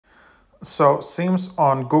So seems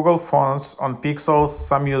on Google phones, on Pixels,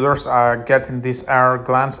 some users are getting this error,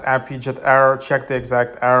 glance app widget error. Check the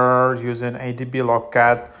exact error using ADB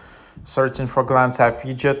logcat, searching for glance app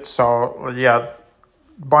widget. So yeah,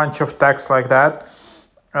 bunch of text like that.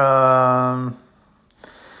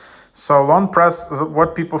 So long press,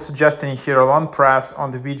 what people suggesting here, long press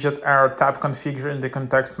on the widget error, tap configure in the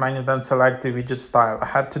context menu, then select the widget style. I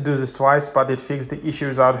had to do this twice, but it fixed the issue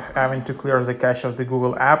without having to clear the cache of the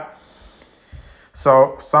Google app.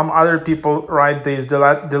 So some other people write this,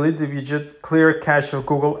 delete the widget, clear cache of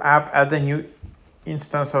Google app, add a new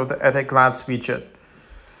instance of the at a glance widget.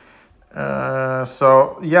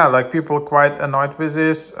 So yeah, like people quite annoyed with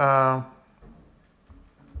this.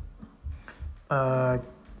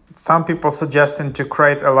 Some people suggesting to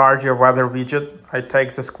create a larger weather widget. I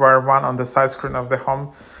take the square one on the side screen of the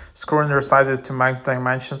home screen, resize it to max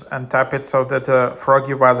dimensions and tap it so that the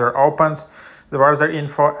froggy weather opens. The weather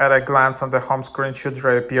info at a glance on the home screen should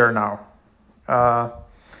reappear now.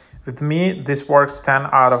 With me, this works 10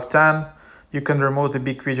 out of 10. You can remove the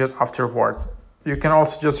big widget afterwards. You can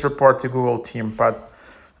also just report to Google team, but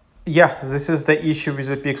yeah, this is the issue with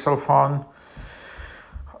the Pixel phone.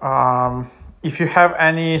 If you have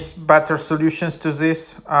any better solutions to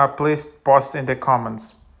this, please post in the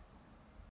comments.